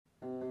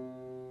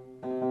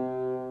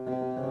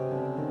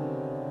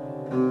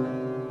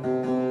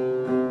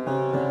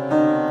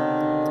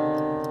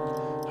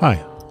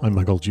Hi, I'm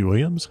Michael G.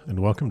 Williams,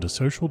 and welcome to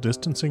Social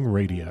Distancing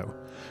Radio.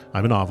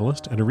 I'm a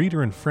novelist, and a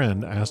reader and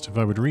friend asked if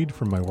I would read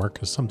from my work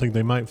as something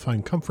they might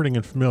find comforting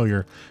and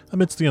familiar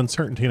amidst the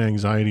uncertainty and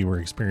anxiety we're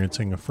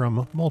experiencing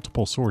from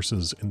multiple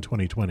sources in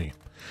 2020.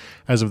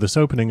 As of this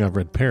opening, I've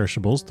read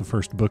Perishables, the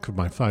first book of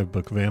my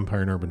 5-book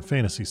vampire and urban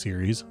fantasy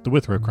series, The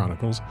Withrow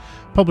Chronicles,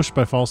 published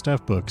by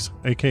Falstaff Books,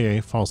 aka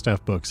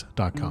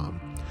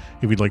falstaffbooks.com.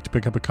 If you'd like to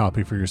pick up a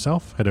copy for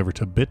yourself, head over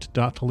to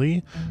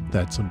bit.ly,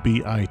 that's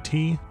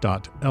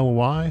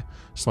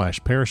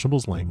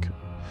bit.ly/perishables link.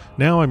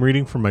 Now I'm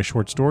reading from my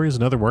short stories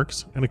and other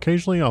works, and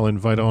occasionally I'll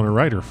invite on a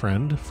writer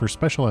friend for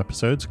special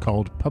episodes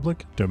called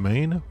Public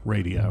Domain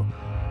Radio.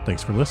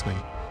 Thanks for listening.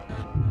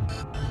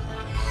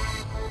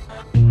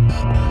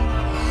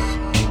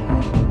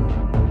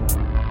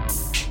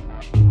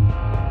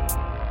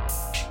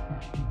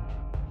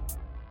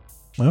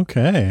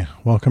 Okay,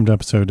 welcome to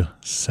episode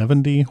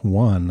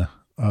 71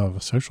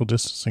 of Social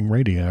Distancing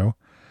Radio.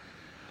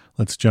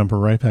 Let's jump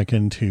right back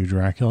into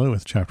Dracula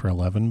with chapter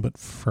 11, but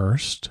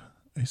first,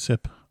 a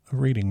sip of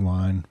reading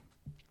wine.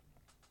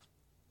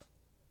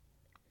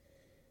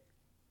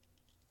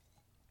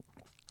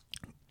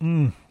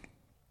 Oh,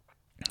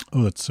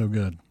 that's so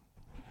good.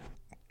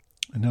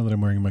 And now that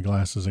I'm wearing my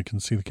glasses, I can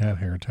see the cat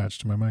hair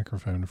attached to my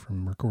microphone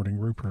from recording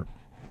Rupert.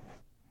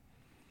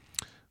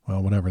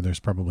 Well, whatever,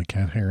 there's probably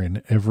cat hair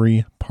in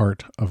every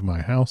part of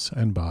my house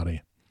and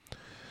body.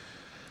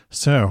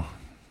 So,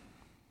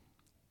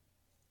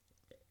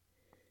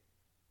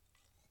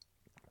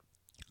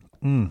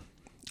 oh,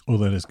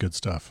 that is good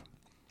stuff.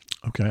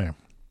 Okay.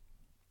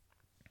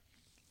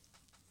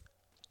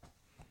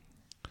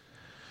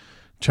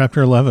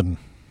 Chapter 11.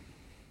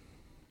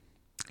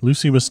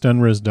 Lucy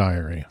Westenra's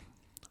Diary.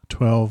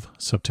 12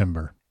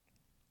 September.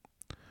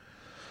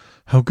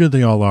 How good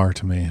they all are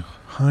to me.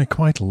 I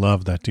quite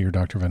love that dear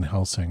Dr. Van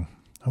Helsing.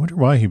 I wonder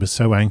why he was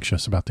so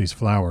anxious about these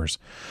flowers.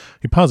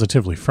 He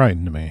positively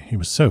frightened me. He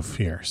was so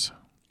fierce.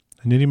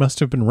 And yet he must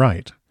have been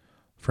right,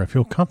 for I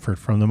feel comfort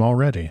from them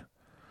already.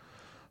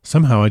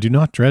 Somehow I do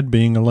not dread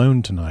being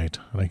alone tonight,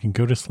 and I can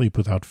go to sleep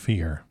without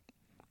fear.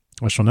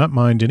 I shall not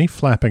mind any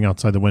flapping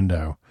outside the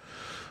window.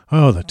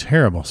 Oh, the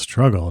terrible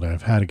struggle that I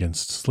have had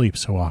against sleep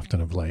so often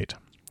of late.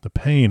 The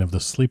pain of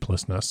the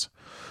sleeplessness,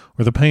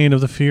 or the pain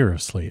of the fear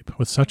of sleep,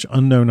 with such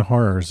unknown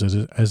horrors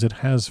as it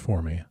has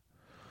for me.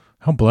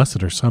 How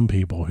blessed are some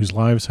people whose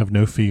lives have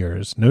no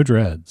fears, no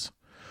dreads,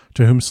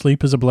 to whom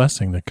sleep is a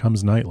blessing that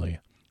comes nightly,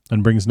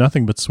 and brings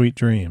nothing but sweet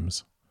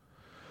dreams.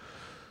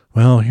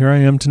 Well, here I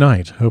am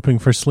tonight, hoping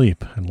for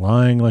sleep, and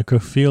lying like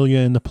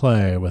Ophelia in the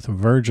play, with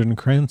virgin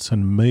krantz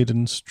and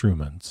maiden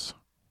struments.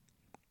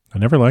 I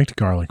never liked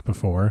garlic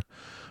before,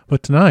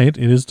 but tonight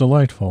it is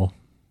delightful.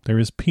 There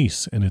is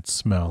peace in its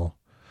smell.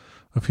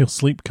 I feel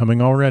sleep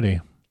coming already.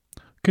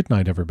 Good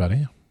night,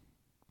 everybody.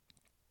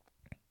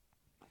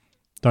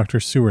 Dr.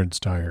 Seward's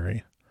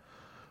Diary.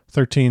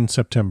 13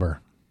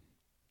 September.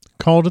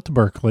 Called at the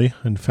Berkeley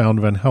and found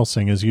Van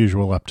Helsing as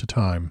usual up to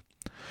time.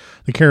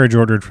 The carriage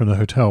ordered from the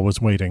hotel was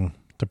waiting.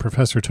 The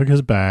professor took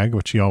his bag,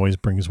 which he always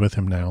brings with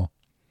him now.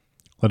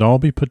 Let all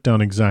be put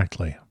down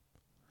exactly.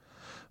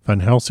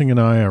 Van Helsing and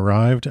I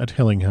arrived at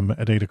Hillingham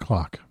at 8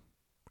 o'clock.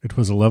 It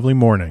was a lovely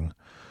morning.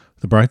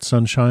 The bright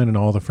sunshine and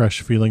all the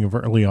fresh feeling of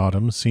early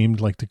autumn seemed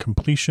like the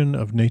completion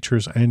of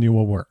nature's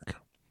annual work.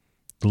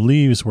 The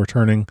leaves were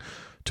turning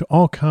to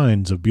all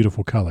kinds of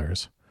beautiful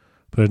colors,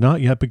 but had not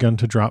yet begun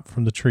to drop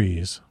from the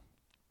trees.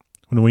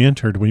 When we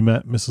entered, we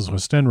met Mrs.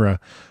 Westenra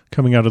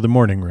coming out of the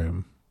morning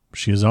room.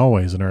 She is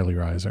always an early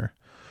riser.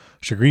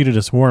 She greeted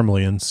us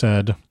warmly and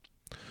said,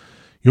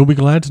 "You'll be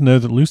glad to know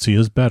that Lucy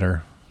is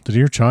better. The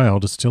dear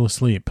child is still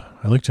asleep.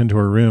 I looked into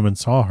her room and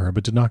saw her,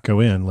 but did not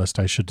go in, lest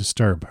I should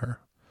disturb her."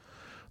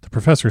 The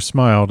professor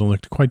smiled and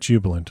looked quite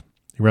jubilant.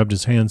 He rubbed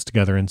his hands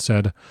together and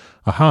said,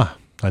 "Aha,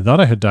 I thought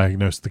I had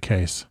diagnosed the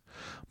case.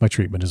 My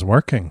treatment is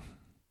working."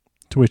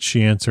 To which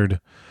she answered,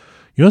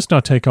 "You must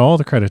not take all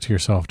the credit to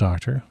yourself,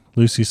 doctor.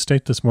 Lucy's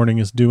state this morning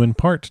is due in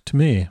part to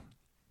me."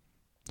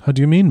 "How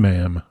do you mean,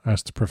 ma'am?"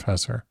 asked the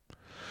professor.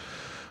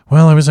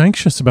 "Well, I was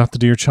anxious about the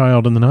dear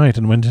child in the night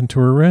and went into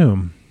her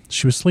room.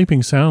 She was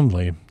sleeping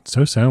soundly,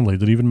 so soundly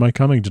that even my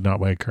coming did not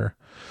wake her.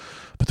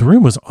 But the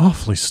room was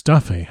awfully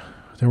stuffy.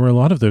 There were a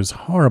lot of those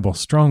horrible,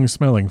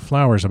 strong-smelling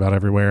flowers about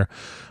everywhere,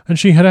 and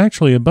she had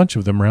actually a bunch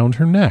of them round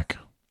her neck.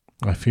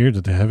 I feared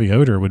that the heavy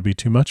odor would be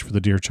too much for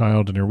the dear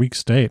child in her weak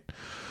state,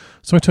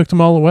 so I took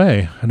them all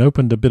away and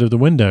opened a bit of the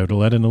window to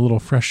let in a little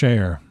fresh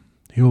air.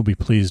 You will be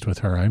pleased with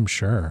her, I am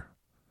sure."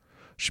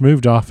 She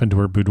moved off into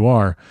her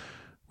boudoir,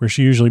 where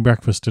she usually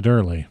breakfasted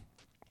early.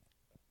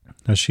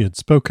 As she had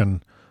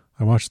spoken,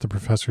 I watched the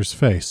professor's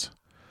face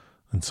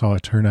and saw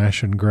it turn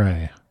ashen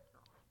gray.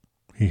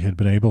 He had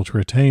been able to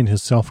retain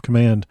his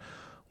self-command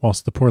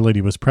whilst the poor lady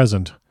was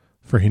present,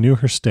 for he knew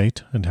her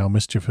state and how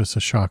mischievous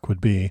a shock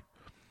would be.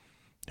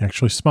 He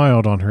actually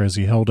smiled on her as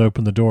he held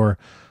open the door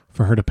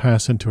for her to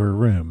pass into her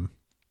room.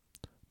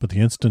 But the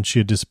instant she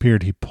had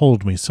disappeared, he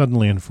pulled me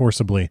suddenly and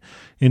forcibly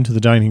into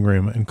the dining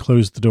room and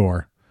closed the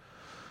door.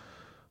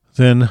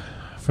 Then,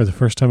 for the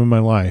first time in my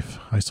life,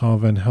 I saw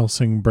Van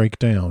Helsing break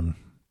down.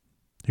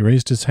 He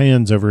raised his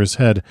hands over his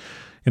head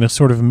in a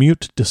sort of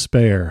mute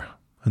despair,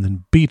 and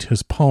then beat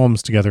his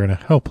palms together in a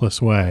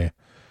helpless way.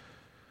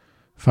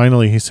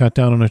 Finally, he sat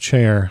down on a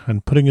chair,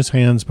 and putting his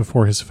hands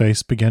before his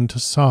face, began to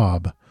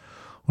sob,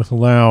 with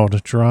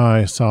loud,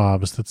 dry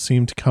sobs that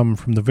seemed to come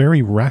from the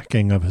very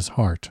racking of his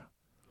heart.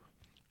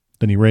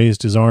 Then he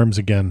raised his arms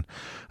again,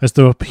 as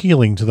though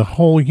appealing to the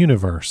whole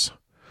universe.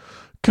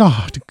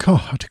 "God,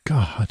 God,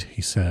 God,"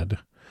 he said.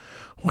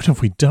 "What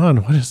have we done?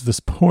 What has this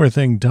poor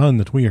thing done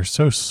that we are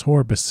so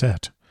sore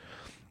beset?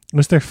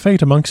 Is there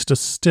fate amongst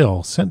us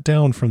still, sent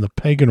down from the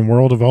pagan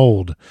world of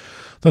old,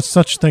 that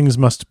such things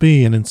must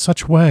be, and in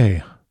such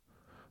way?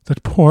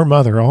 That poor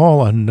mother,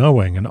 all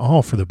unknowing, and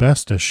all for the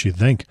best, as she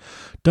think,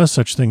 does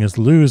such thing as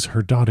lose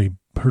her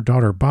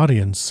daughter body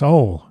and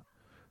soul.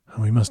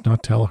 And we must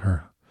not tell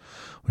her.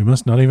 We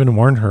must not even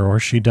warn her, or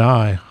she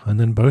die, and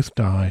then both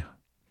die.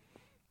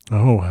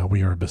 Oh, how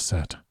we are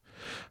beset!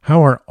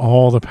 How are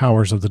all the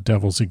powers of the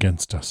devils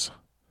against us?"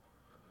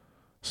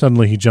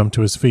 Suddenly he jumped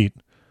to his feet.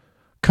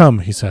 "Come,"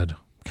 he said,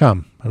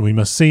 "come, and we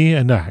must see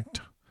and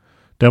act.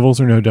 Devils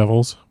or no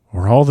devils,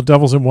 or all the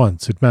devils at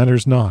once, it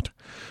matters not.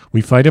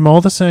 We fight him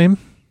all the same."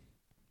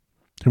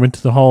 He went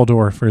to the hall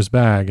door for his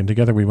bag, and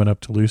together we went up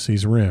to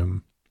Lucy's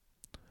room.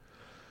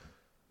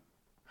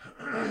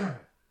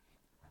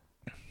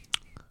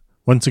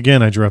 Once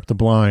again I drew up the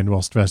blind,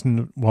 whilst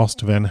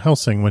Van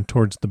Helsing went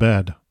towards the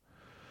bed.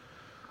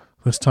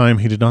 This time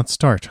he did not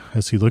start,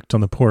 as he looked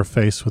on the poor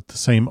face with the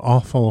same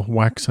awful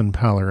waxen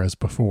pallor as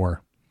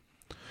before.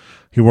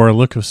 He wore a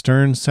look of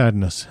stern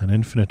sadness and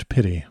infinite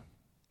pity.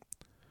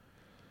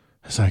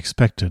 "As I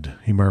expected,"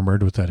 he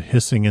murmured with that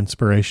hissing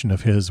inspiration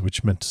of his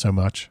which meant so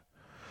much.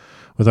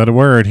 Without a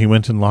word he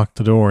went and locked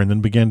the door, and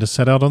then began to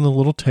set out on the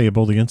little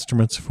table the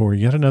instruments for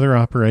yet another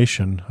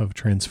operation of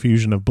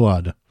transfusion of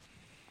blood.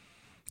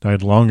 I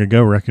had long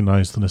ago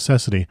recognized the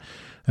necessity,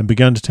 and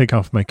begun to take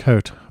off my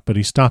coat, but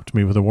he stopped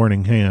me with a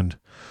warning hand.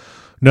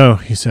 "No,"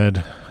 he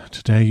said,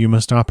 "today you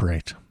must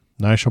operate,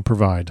 and I shall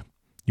provide.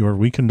 You are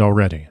weakened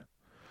already."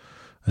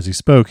 As he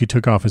spoke, he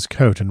took off his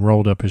coat and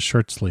rolled up his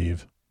shirt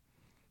sleeve.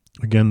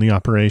 Again the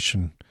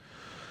operation.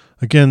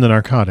 Again the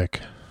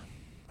narcotic.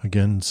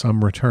 Again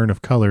some return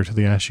of color to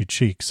the ashy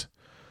cheeks,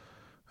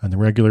 and the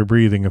regular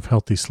breathing of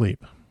healthy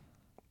sleep.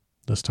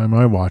 This time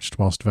I watched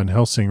whilst Van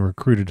Helsing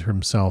recruited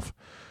himself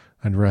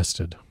and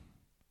rested.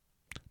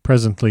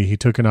 Presently he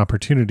took an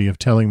opportunity of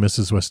telling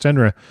Mrs.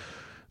 Westenra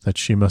that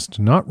she must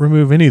not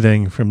remove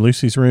anything from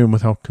Lucy's room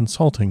without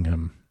consulting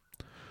him,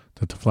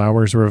 that the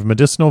flowers were of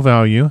medicinal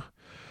value,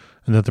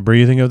 and that the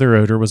breathing of their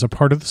odor was a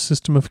part of the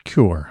system of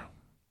cure.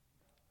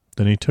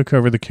 Then he took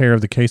over the care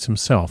of the case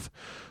himself,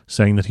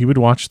 saying that he would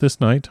watch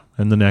this night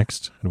and the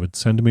next, and would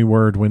send me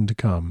word when to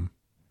come.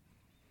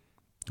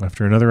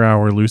 After another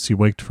hour, Lucy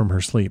waked from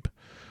her sleep,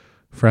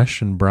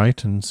 fresh and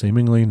bright, and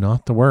seemingly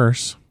not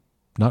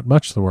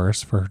much the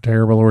worse, for her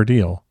terrible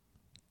ordeal.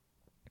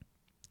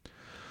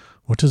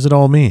 What does it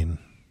all mean?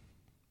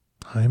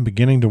 I am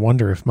beginning to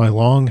wonder if my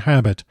long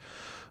habit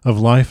of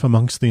life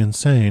amongst the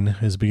insane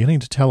is beginning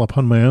to tell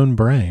upon my own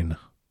brain.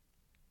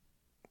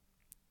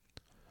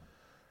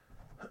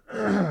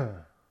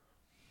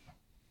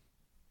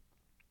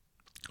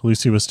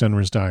 Lucy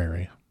Westenra's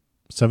diary,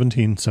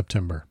 17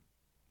 September.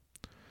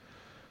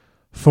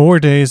 4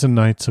 days and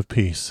nights of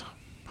peace.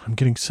 I'm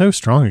getting so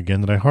strong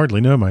again that I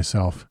hardly know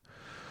myself.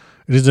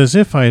 It is as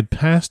if I had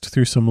passed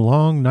through some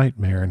long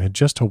nightmare and had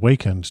just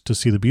awakened to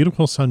see the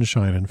beautiful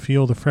sunshine and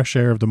feel the fresh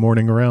air of the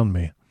morning around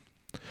me.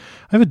 I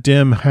have a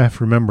dim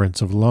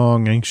half-remembrance of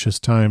long, anxious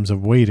times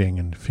of waiting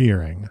and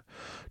fearing,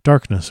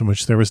 darkness in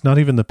which there was not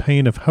even the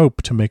pain of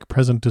hope to make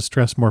present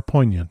distress more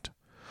poignant,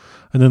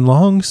 and then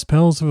long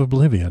spells of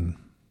oblivion,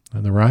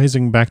 and the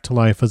rising back to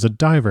life as a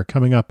diver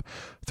coming up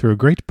through a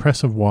great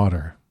press of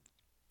water.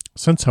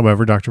 Since,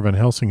 however, Dr. Van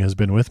Helsing has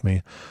been with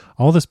me,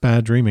 all this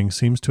bad dreaming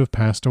seems to have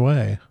passed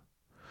away.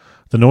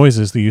 The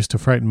noises that used to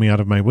frighten me out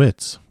of my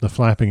wits, the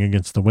flapping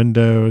against the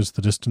windows,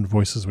 the distant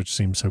voices which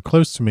seemed so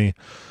close to me,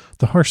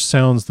 the harsh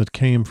sounds that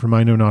came from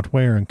I know not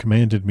where and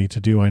commanded me to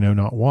do I know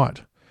not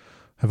what,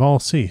 have all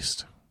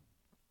ceased.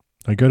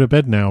 I go to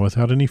bed now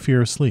without any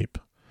fear of sleep.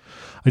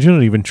 I do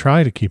not even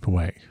try to keep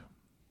awake.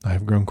 I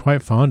have grown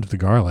quite fond of the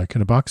garlic,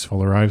 and a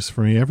boxful arrives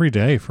for me every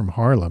day from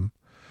Haarlem.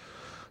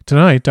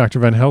 Tonight Dr.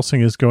 Van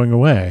Helsing is going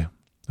away,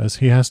 as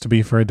he has to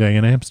be for a day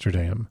in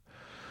Amsterdam.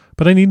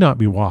 But I need not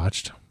be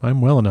watched. I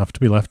am well enough to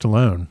be left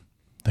alone.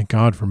 Thank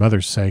God for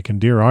Mother's sake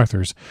and dear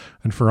Arthur's,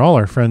 and for all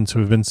our friends who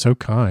have been so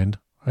kind.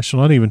 I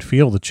shall not even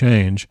feel the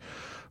change,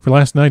 for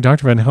last night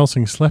Dr. Van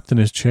Helsing slept in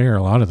his chair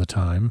a lot of the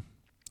time.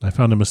 I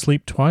found him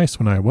asleep twice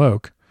when I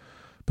awoke,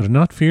 but did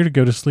not fear to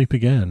go to sleep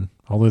again,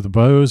 although the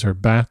bows or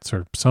bats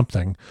or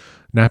something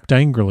napped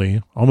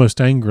angrily, almost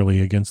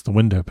angrily, against the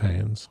window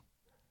panes.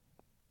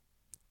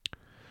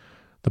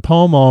 The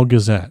Pall Mall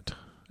Gazette,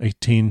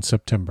 18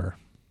 September.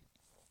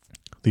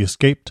 The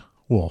Escaped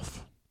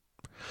Wolf.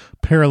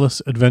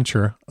 Perilous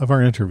adventure of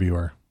our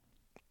interviewer.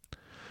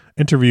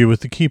 Interview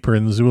with the keeper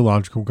in the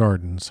Zoological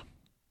Gardens.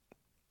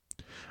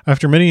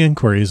 After many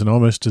inquiries and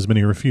almost as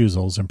many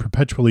refusals, and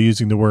perpetually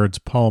using the words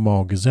Pall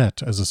Mall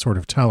Gazette as a sort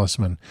of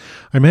talisman,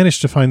 I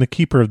managed to find the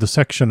keeper of the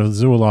section of the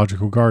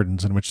zoological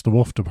gardens in which the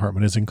wolf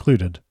department is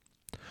included.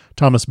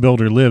 Thomas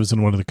Builder lives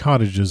in one of the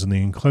cottages in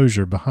the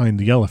enclosure behind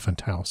the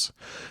elephant house,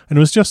 and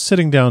was just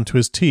sitting down to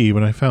his tea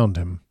when I found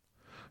him.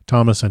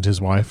 Thomas and his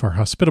wife are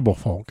hospitable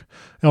folk,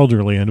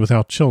 elderly and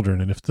without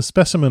children, and if the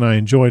specimen I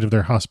enjoyed of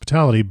their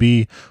hospitality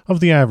be of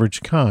the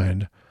average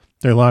kind,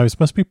 their lives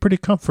must be pretty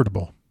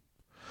comfortable.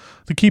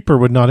 The keeper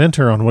would not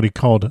enter on what he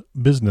called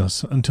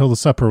business until the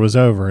supper was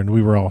over and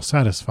we were all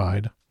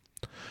satisfied.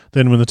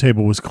 Then when the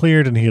table was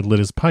cleared and he had lit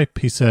his pipe,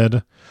 he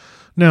said,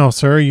 "Now,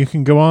 sir, you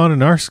can go on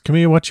and arsk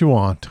me what you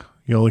want.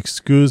 You'll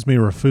excuse me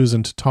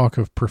refusin' to talk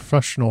of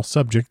professional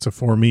subjects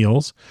afore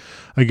meals.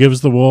 I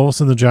gives the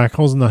wolves and the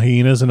jackals and the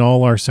hyenas and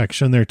all our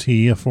section their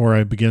tea afore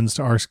I begins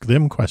to arsk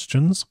them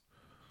questions."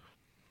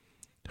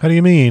 "How do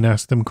you mean,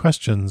 ask them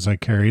questions?" I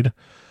queried.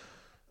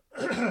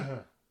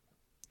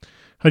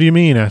 "How do you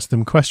mean, ask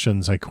them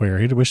questions?" I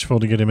queried, wishful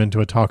to get him into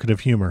a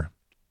talkative humor.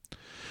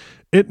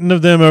 "'Ittin'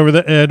 of them over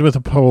the 'ead with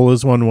a pole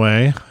is one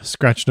way,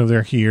 scratchin' of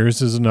their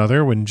ears is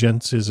another, when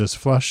gents is as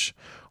flush,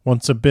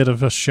 wants a bit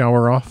of a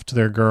shower off to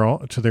their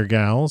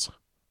gals."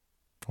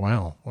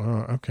 Wow.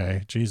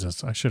 Okay.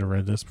 Jesus, I should have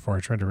read this before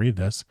I tried to read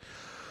this.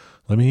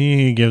 Let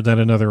me give that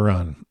another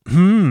run.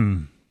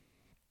 "'Ittin'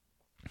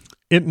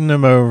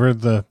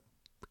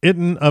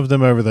 of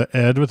them over the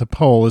 'ead with a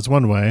pole is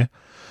one way,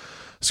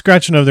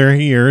 scratchin' of their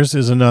ears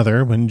is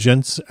another, when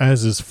gents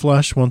as is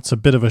flush wants a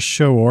bit of a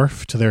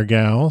show-orf to their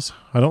gals.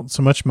 I don't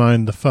so much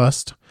mind the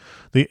fust,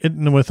 the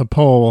 'ittin' with a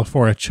pole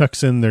afore I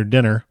chucks in their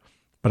dinner,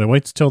 but I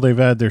waits till they've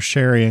had their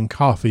sherry and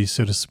coffee,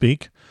 so to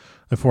speak,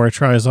 afore I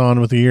tries on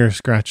with the ear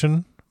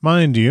scratchin'.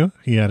 Mind you,"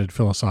 he added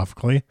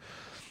philosophically,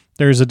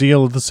 "there's a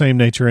deal of the same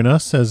nature in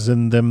us as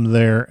in them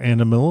there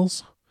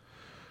animals.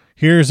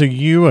 Here's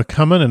you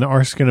a-comin' and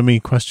arskin' of me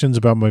questions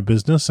about my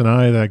business, and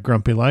I that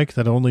grumpy like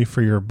that only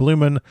for your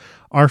bloomin'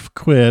 arf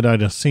quid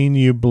I'd a-seen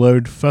you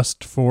blowed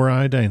fust 'fore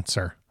I'd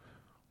answer.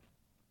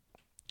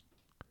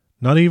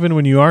 Not even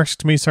when you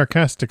arsked me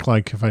sarcastic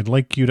like if I'd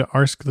like you to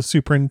arsk the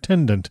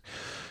superintendent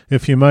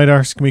if you might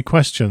arsk me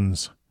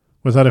questions.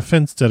 Without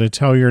offense did I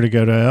tell yer to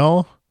go to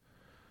hell?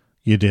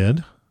 You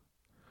did."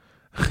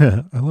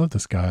 I love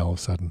this guy all of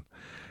a sudden.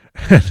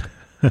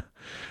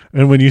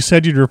 "And when you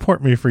said you'd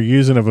report me for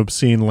using of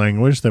obscene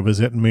language that was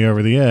hitting me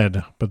over the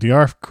head, but the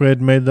arf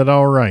quid made that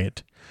all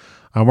right.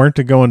 I weren't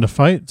a-going to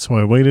fight, so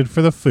I waited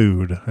for the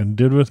food, and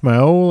did with my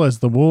ole as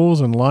the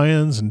wolves and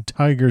lions and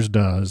tigers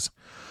does.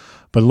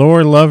 But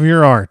Lord love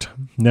your art,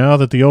 now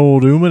that the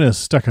old 'ooman has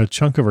stuck a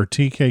chunk of her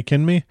tea cake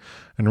in me,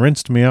 and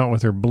rinsed me out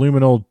with her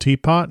bloomin' old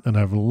teapot, and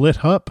I've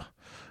lit up,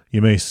 you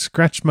may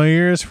scratch my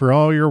ears for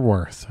all you're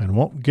worth, and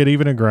won't get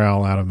even a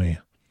growl out of me.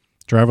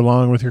 Drive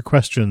along with your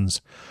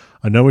questions.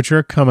 I know what you're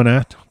a-comin'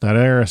 at, that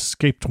 'ere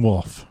escaped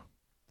wolf."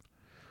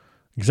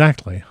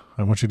 "Exactly.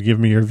 I want you to give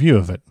me your view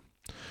of it.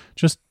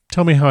 Just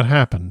tell me how it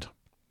happened.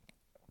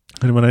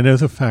 And when I know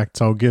the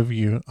facts, I'll get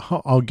you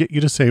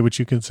to say what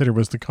you consider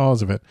was the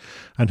cause of it,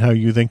 and how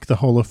you think the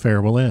whole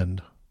affair will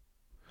end."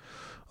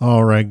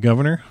 "All right,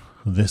 Governor.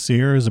 This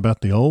here is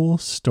about the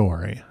old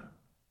story."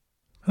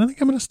 I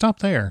think I'm going to stop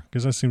there,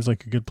 because that seems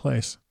like a good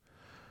place.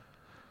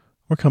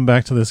 We'll come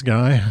back to this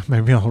guy.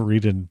 Maybe I'll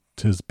read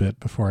his bit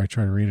before I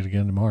try to read it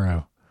again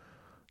tomorrow.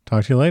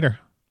 Talk to you later.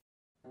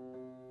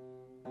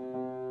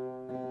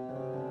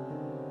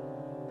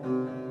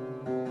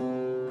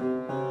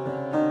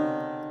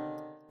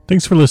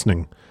 Thanks for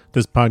listening.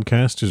 This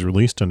podcast is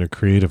released under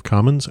Creative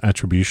Commons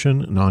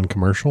Attribution,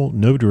 Non-Commercial,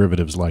 No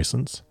Derivatives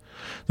license.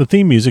 The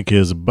theme music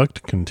is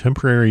Bucked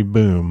Contemporary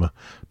Boom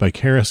by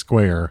Kara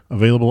Square,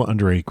 available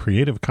under a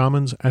Creative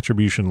Commons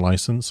Attribution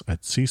license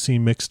at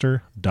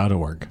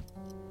ccmixter.org.